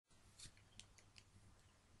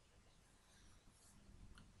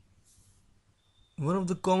One of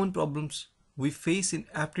the common problems we face in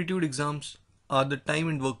aptitude exams are the time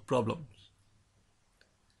and work problems.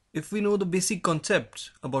 If we know the basic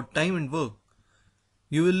concepts about time and work,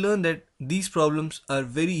 you will learn that these problems are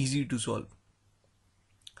very easy to solve.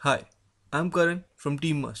 Hi, I'm Karan from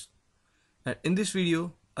Team MAST, and in this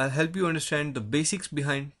video I'll help you understand the basics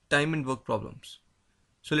behind time and work problems.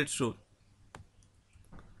 So let's roll.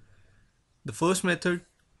 The first method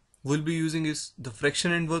we'll be using is the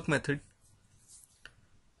fraction and work method.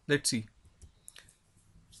 Let's see.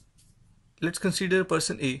 Let's consider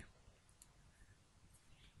person A,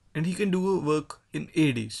 and he can do a work in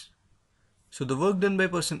A days. So the work done by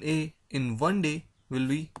person A in 1 day will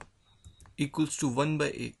be equals to 1 by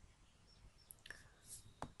A.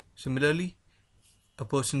 Similarly, a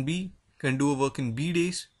person B can do a work in B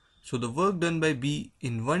days. So the work done by B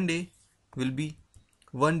in 1 day will be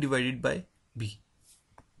 1 divided by B.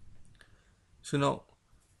 So now,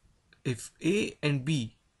 if A and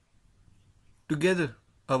B together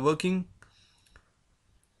are working,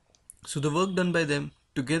 so the work done by them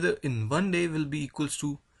together in 1 day will be equals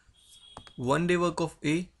to 1 day work of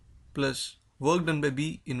A plus work done by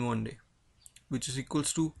B in 1 day, which is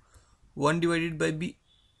equals to 1 divided by B,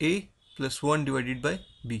 A plus 1 divided by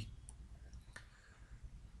B.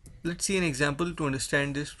 Let's see an example to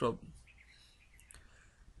understand this problem.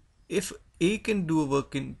 If A can do a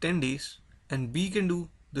work in 10 days and B can do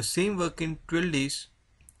the same work in 12 days,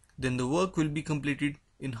 then the work will be completed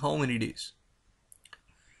in how many days?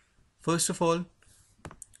 First of all,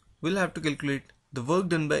 we'll have to calculate the work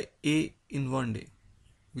done by A in 1 day,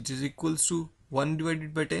 which is equals to 1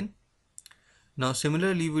 divided by 10. Now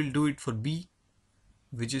similarly, we'll do it for B,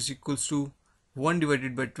 which is equals to 1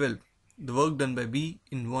 divided by 12, the work done by B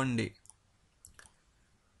in 1 day.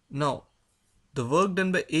 Now, the work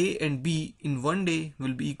done by A and B in 1 day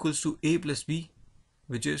will be equals to A plus B,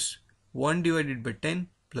 which is 1 divided by 10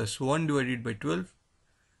 plus 1 divided by 12,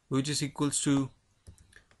 which is equals to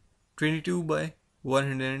 22 by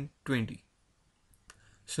 120.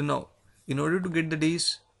 So now, in order to get the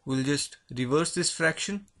days, we'll just reverse this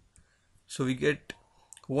fraction. So we get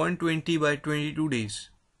 120 by 22 days.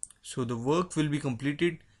 So the work will be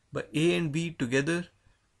completed by A and B together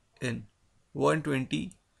in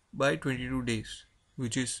 120 by 22 days,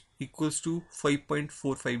 which is equals to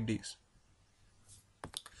 5.45 days.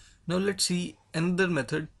 Now let's see another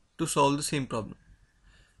method to solve the same problem.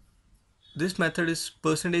 This method is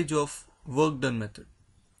percentage of work done method,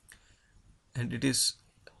 and it is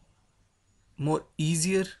more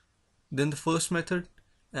easier than the first method,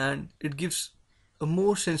 and it gives a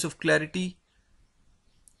more sense of clarity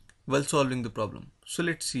while solving the problem. So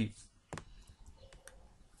let's see.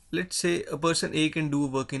 Let's say a person A can do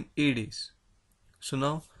work in A days. So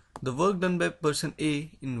now the work done by person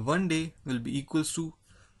A in 1 day will be equals to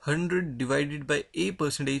 100 divided by A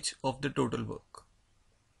percentage of the total work.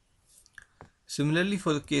 Similarly,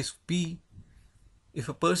 for the case B, if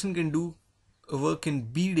a person can do a work in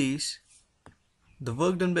B days, the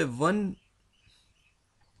work done by 1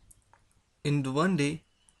 in the 1 day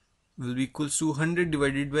will be equals to 100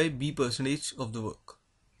 divided by B percentage of the work.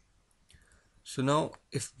 So now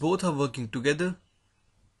if both are working together,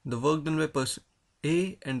 the work done by person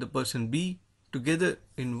A and the person B together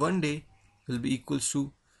in 1 day will be equals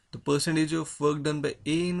to the percentage of work done by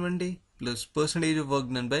A in 1 day plus percentage of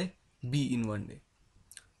work done by B in 1 day.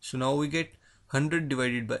 So now we get 100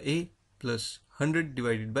 divided by A plus 100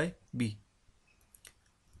 divided by B.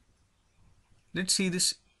 Let's see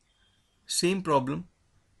this same problem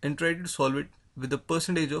and try to solve it with the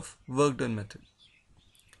percentage of work done method.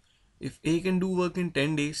 If A can do work in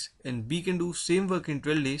 10 days and B can do same work in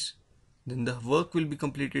 12 days, then the work will be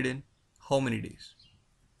completed in how many days?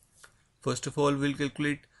 First of all, we'll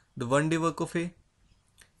calculate the 1 day work of A.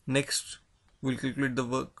 Next, we'll calculate the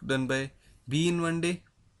work done by B in 1 day.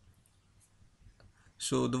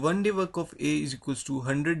 So the 1 day work of A is equals to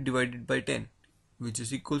 100 divided by 10, which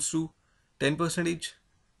is equals to 10%.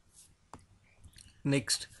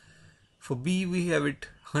 Next, for B we have it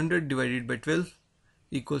 100 divided by 12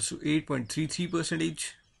 equals to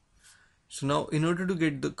 8.33%. So now in order to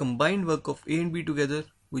get the combined work of A and B together,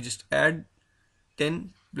 we just add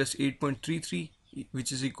 10 plus 8.33,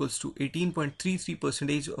 which is equals to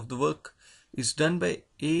 18.33% of the work is done by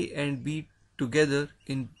A and B together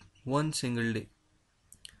in 1 single day.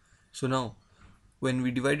 So now when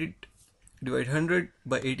we divide 100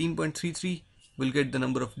 by 18.33, we'll get the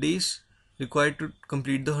number of days required to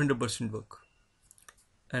complete the 100% work,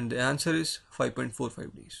 and the answer is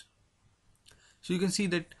 5.45 days. So you can see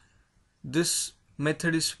that this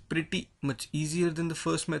method is pretty much easier than the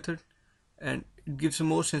first method, and it gives a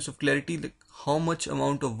more sense of clarity, like how much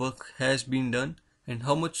amount of work has been done and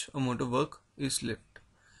how much amount of work is left.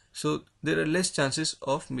 So there are less chances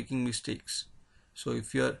of making mistakes. So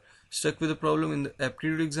if you are stuck with a problem in the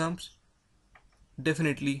aptitude exams,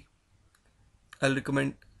 definitely I'll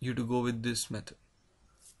recommend you to go with this method.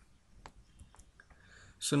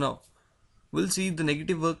 So now we'll see the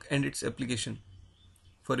negative work and its application.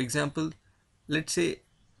 For example, let's say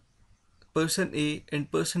person A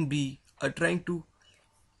and person B are trying to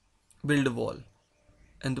build a wall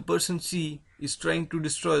and the person C is trying to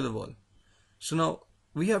destroy the wall. So now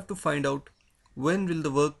we have to find out when will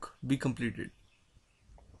the work be completed,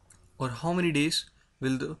 or how many days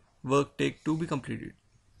will the work take to be completed.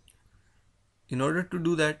 In order to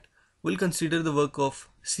do that, we'll consider the work of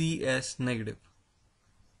C as negative.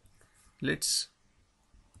 Let's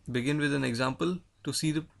begin with an example to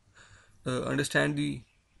see the understand the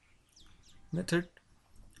method.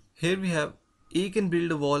 Here we have A can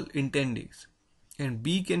build a wall in 10 days and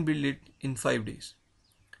B can build it in 5 days,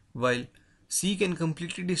 while C can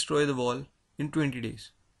completely destroy the wall in 20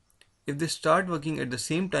 days. If they start working at the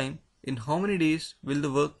same time, in how many days will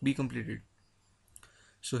the work be completed?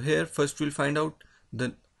 So here first we'll find out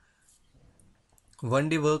the 1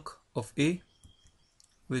 day work of A,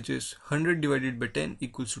 which is 100 divided by 10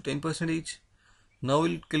 equals to 10%. Now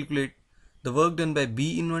we'll calculate the work done by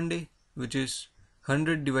B in 1 day, which is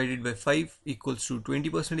 100 divided by 5 equals to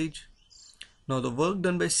 20%. Now the work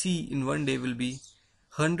done by C in 1 day will be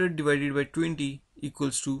 100 divided by 20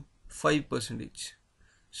 equals to 5%.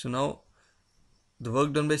 So now the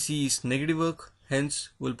work done by C is negative work, hence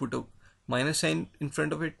we'll put a minus sign in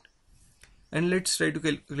front of it. And let's try to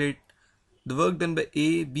calculate the work done by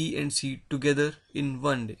A, B and C together in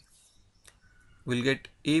 1 day. We'll get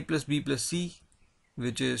A plus B plus C,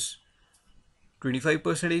 which is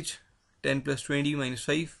 25%. 10 plus 20 minus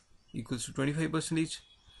 5 equals to 25%.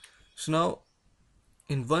 So now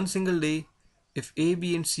in one single day, if A,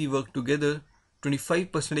 B and C work together,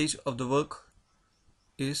 25% of the work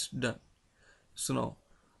is done. So now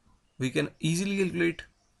we can easily calculate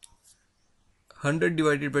 100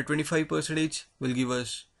 divided by 25% will give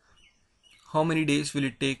us how many days will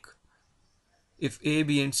it take if A,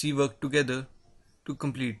 B and C work together to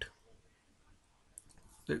complete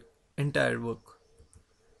the entire work.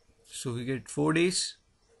 So we get 4 days,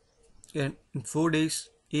 and in 4 days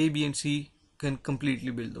A, B and C can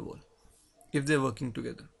completely build the wall if they're working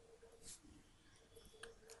together.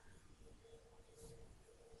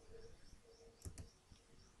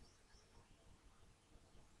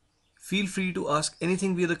 Feel free to ask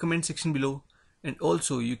anything via the comment section below, and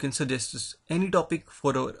also you can suggest us any topic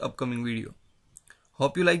for our upcoming video.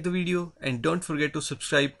 Hope you like the video, and don't forget to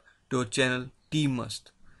subscribe to our channel Team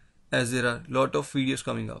Must, as there are a lot of videos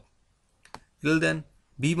coming up. Till then,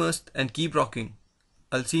 be must and keep rocking.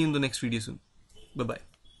 I'll see you in the next video soon. Bye bye.